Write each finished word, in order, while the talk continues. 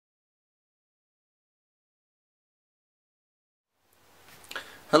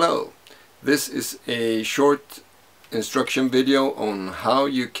Hello, this is a short instruction video on how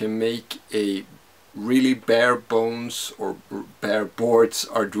you can make a really bare bones or bare boards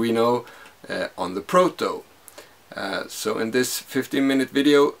Arduino on the Proto. So in this 15-minute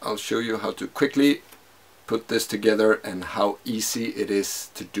video I'll show you how to quickly put this together and how easy it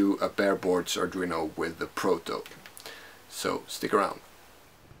is to do a bare boards Arduino with the Proto. So stick around.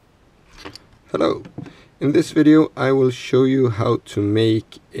 Hello. In this video I will show you how to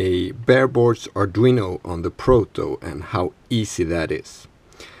make a bare boards Arduino on the Proto and how easy that is.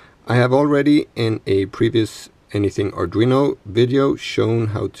 I have already in a previous Anything Arduino video shown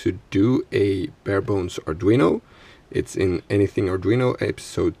how to do a bare bones Arduino. It's in Anything Arduino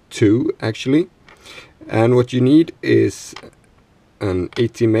episode 2 actually. And what you need is an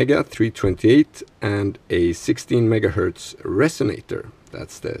 80 mega 328 and a 16 megahertz resonator.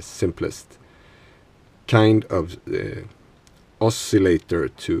 That's the simplest kind of oscillator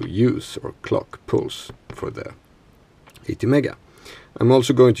to use, or clock pulse, for the 80 mega. I'm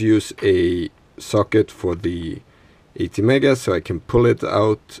also going to use a socket for the 80 mega so I can pull it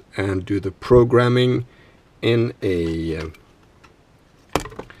out and do the programming in a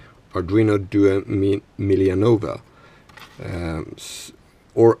Arduino Duo Milianova,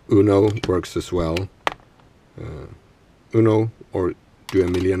 or Uno works as well. Uno or Duo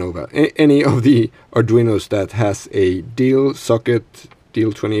Milianova, any of the Arduinos that has a DIL socket,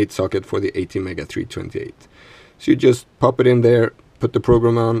 DIL 28 socket for the 80 mega 328. So you just pop it in there, put the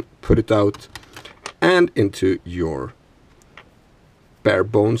program on, put it out, and into your bare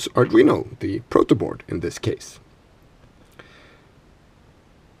bones Arduino, the Proto board in this case.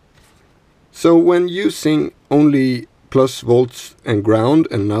 So when using only plus volts and ground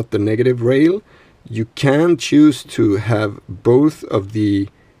and not the negative rail, you can choose to have both of the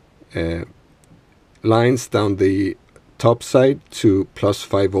lines down the top side to plus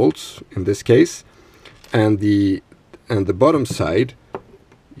 5 volts in this case, and the bottom side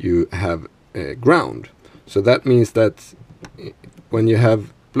you have ground. So that means that when you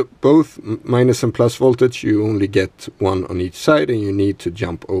have both minus and plus voltage, you only get one on each side and you need to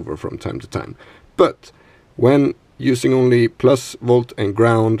jump over from time to time. But when using only plus volt and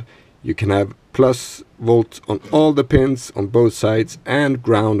ground, you can have plus volt on all the pins on both sides and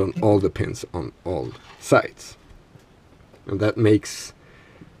ground on all the pins on all sides. And that makes,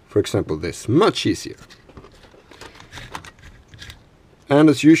 for example, this much easier. And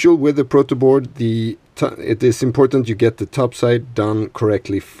as usual with the Proto board, it is important you get the top side done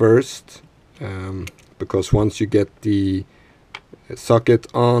correctly first, because once you get the socket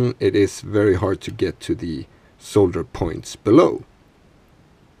on, it is very hard to get to the solder points below.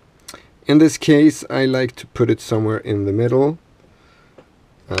 In this case, I like to put it somewhere in the middle.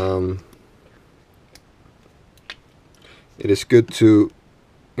 It is good to,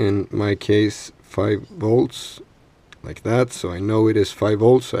 in my case, 5 volts, like that, so I know it is 5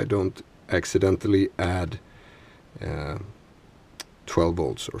 volts, so I don't accidentally add 12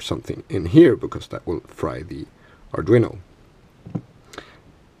 volts or something in here, because that will fry the Arduino.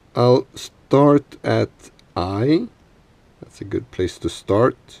 I'll start at I. That's a good place to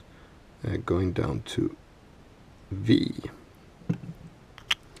start. Going down to V.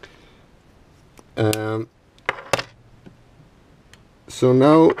 So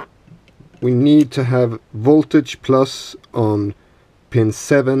now we need to have voltage plus on pin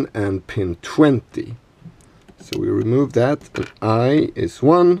 7 and pin 20. So we remove that, and I is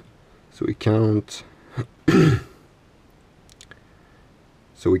 1, so we count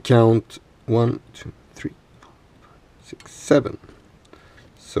so we count 1, 2, 3, 4, 5, 6, 7.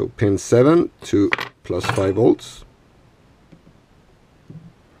 So pin 7 to plus 5 volts,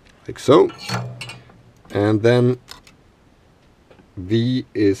 like so. And then V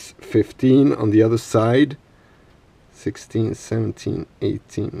is 15 on the other side, 16, 17,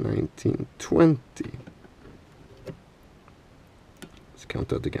 18, 19, 20. Let's count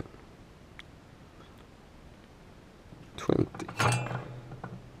that again. 20.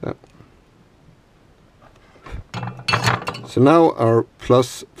 That. So now our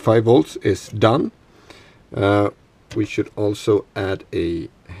plus 5 volts is done. We should also add a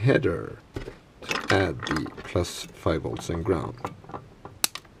header to add the plus 5 volts and ground.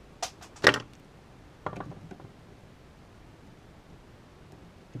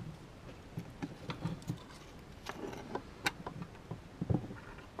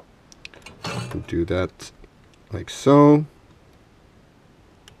 Do that like so.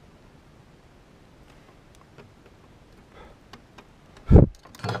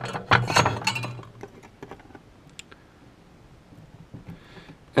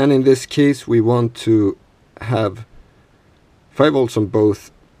 And in this case we want to have 5 volts on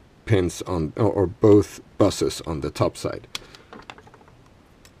both pins on, or both buses on the top side.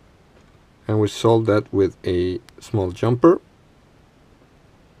 And we solve that with a small jumper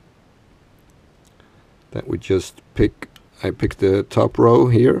that we just pick. I pick the top row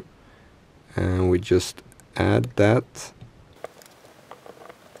here, and we just add that.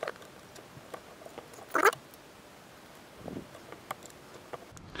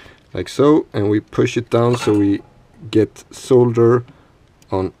 Like so, and we push it down so we get solder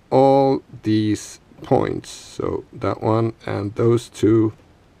on all these points. So that one and those two,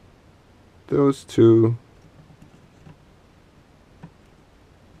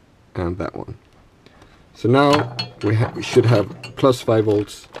 and that one. So now we should have plus 5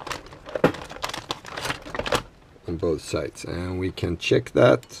 volts on both sides, and we can check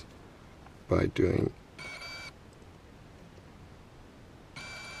that by doing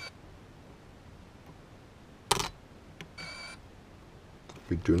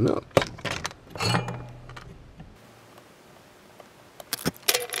we do not.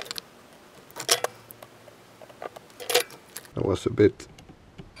 That was a bit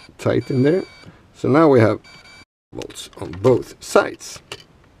tight in there. So now we have volts on both sides.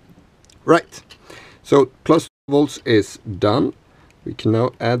 Right. So plus volts is done. We can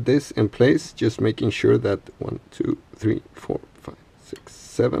now add this in place, just making sure that 1, 2, 3, 4, 5, 6,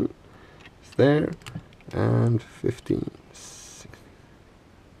 7 is there, and 15, 16,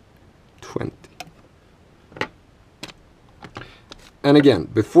 20. And again,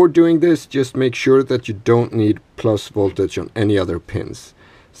 before doing this, just make sure that you don't need plus voltage on any other pins.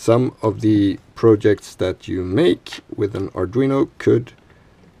 Some of the projects that you make with an Arduino could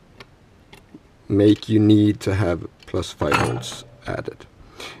make you need to have plus 5 volts added.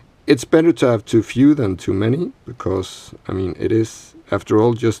 It's better to have too few than too many, because I mean it is after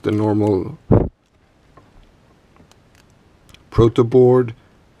all just a normal Proto board,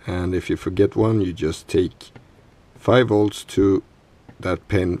 and if you forget one, you just take 5 volts to that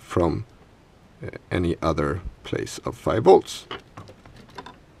pin from any other place of 5 volts.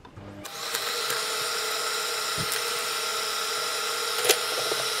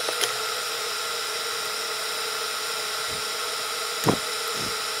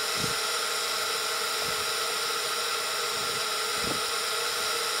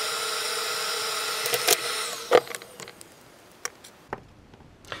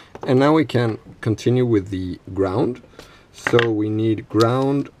 And now we can continue with the ground. So we need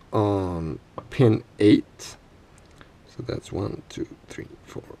ground on pin 8. So that's 1, 2, 3,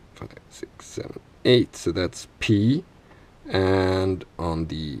 4, 5, 6, 7, 8. So that's P. And on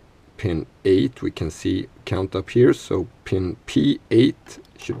the pin 8 we can see count up here. So pin P8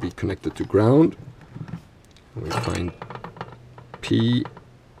 should be connected to ground. We find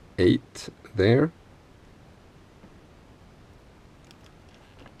P8 there.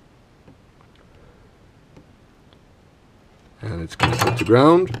 And it's connected to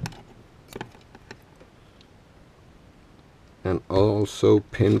ground. And also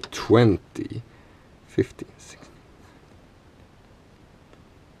pin 20, 15, 16.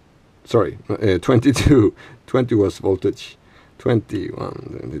 Sorry, 22. 20 was voltage.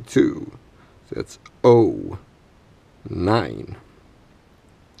 21, 22. So that's O, 9,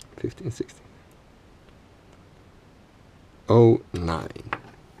 15, 16. O, 9.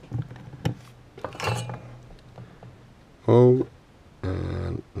 O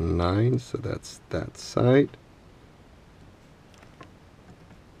and 9, so that's that side.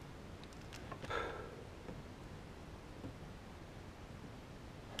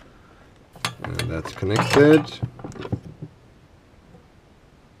 And that's connected.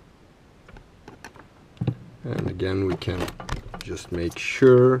 And again, we can just make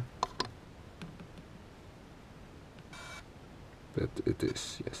sure that it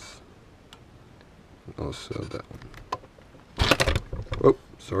is, yes. And also that one. Oh,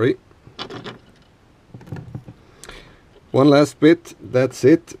 sorry. One last bit, that's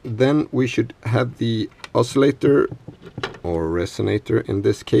it. Then we should have the oscillator, or resonator in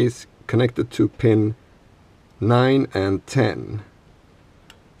this case, connected to pin 9 and 10.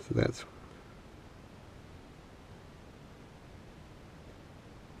 So that's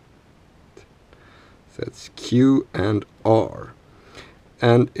Q and R.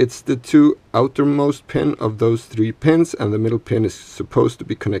 And it's the two outermost pin of those 3 pins, and the middle pin is supposed to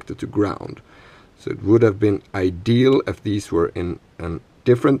be connected to ground. So it would have been ideal if these were in a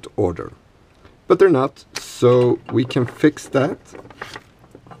different order. But they're not, so we can fix that.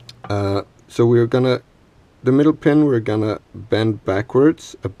 So we're gonna, the middle pin we're gonna bend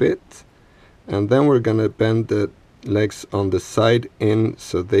backwards a bit, and then we're gonna bend the legs on the side in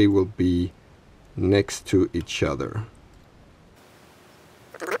so they will be next to each other.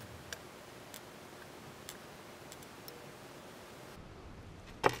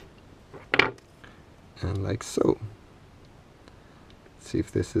 and like so. Let's see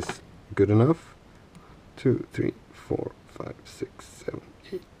if this is good enough. 2, 3, 4, 5, 6, 7,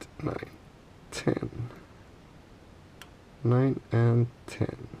 8, 9, 10. 9 and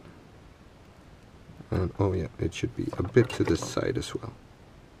 10. And oh yeah, it should be a bit to this side as well.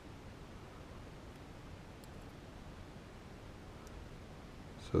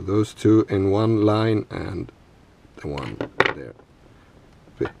 So those two in one line and the one there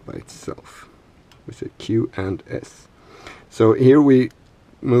bit by itself. We say Q and S. So here we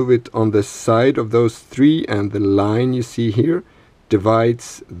move it on the side of those three, and the line you see here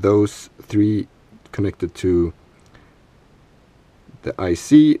divides those three connected to the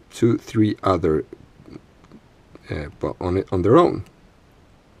IC to three other but on their own.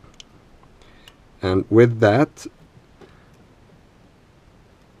 And with that,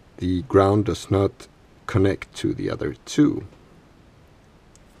 the ground does not connect to the other two.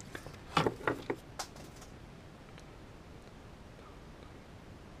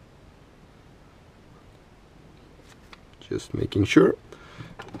 Just making sure,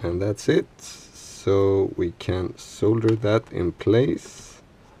 and that's it. So we can solder that in place.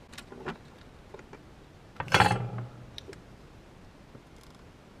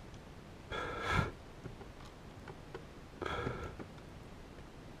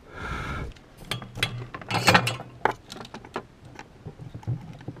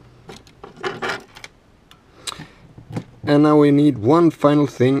 And now we need one final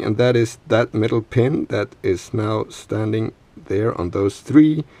thing, and that is that middle pin that is now standing there on those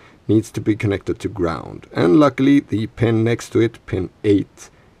three needs to be connected to ground. And luckily the pin next to it, pin 8,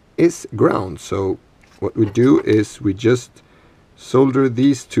 is ground. So what we do is we just solder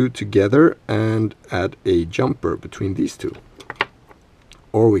these two together and add a jumper between these two.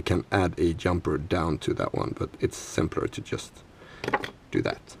 Or we can add a jumper down to that one, but it's simpler to just do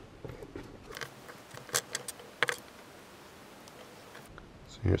that.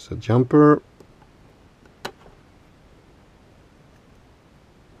 Here's a jumper.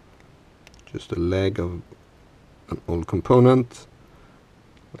 Just a leg of an old component,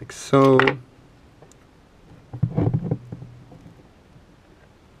 like so.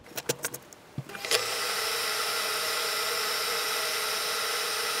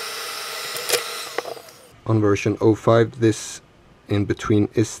 On version 05, this in between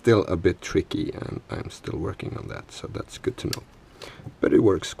is still a bit tricky, and I'm still working on that, so that's good to know. But it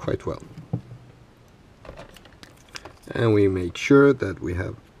works quite well. And we make sure that we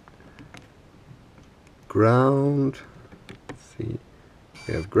have ground. Let's see,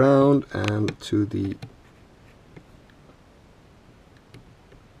 we have ground, and to the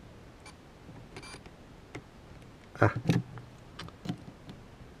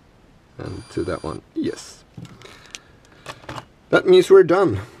and to that one, yes. That means we're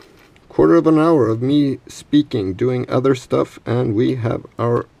done. Quarter of an hour of me speaking, doing other stuff, and we have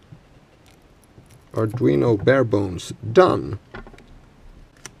our Arduino bare bones done.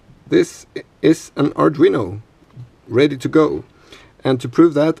 This is an Arduino ready to go, and to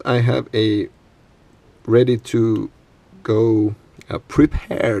prove that I have a ready to go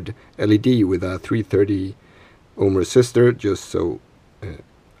prepared LED with a 330 ohm resistor, just so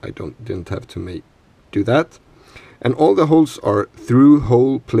I didn't have to do that. And all the holes are through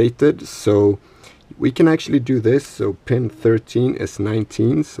hole plated, so we can actually do this. So pin 13 is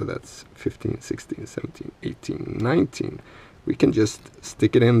 19, so that's 15, 16, 17, 18, 19. We can just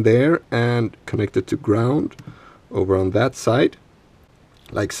stick it in there and connect it to ground over on that side,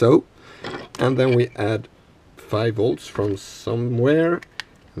 like so. And then we add 5 volts from somewhere,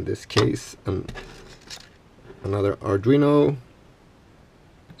 in this case another Arduino.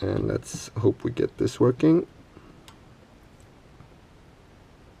 And let's hope we get this working.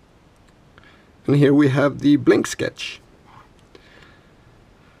 And here we have the blink sketch.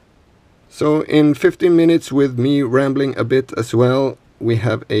 So in 15 minutes with me rambling a bit as well, we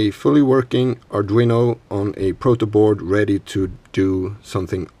have a fully working Arduino on a Proto board ready to do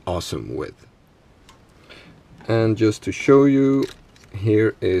something awesome with. And just to show you,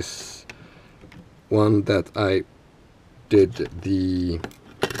 here is one that I did the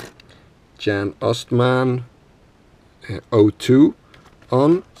Jan Ostman 02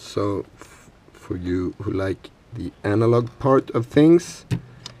 on. So for you who like the analog part of things,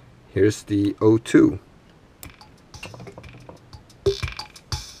 here's the 02.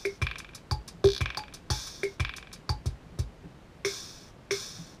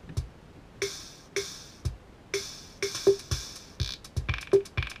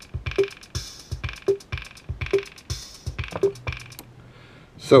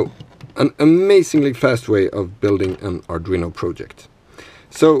 So, an amazingly fast way of building an Arduino project.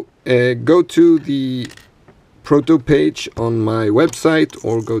 So, go to the Proto page on my website,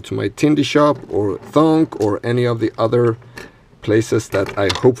 or go to my Tindy shop or Thonk or any of the other places that I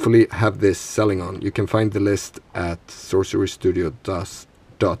hopefully have this selling on. You can find the list at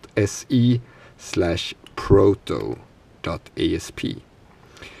sorcerystudio.se/proto.asp.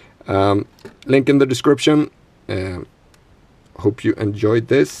 Link in the description. Hope you enjoyed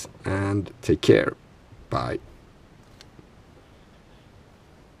this, and take care. Bye.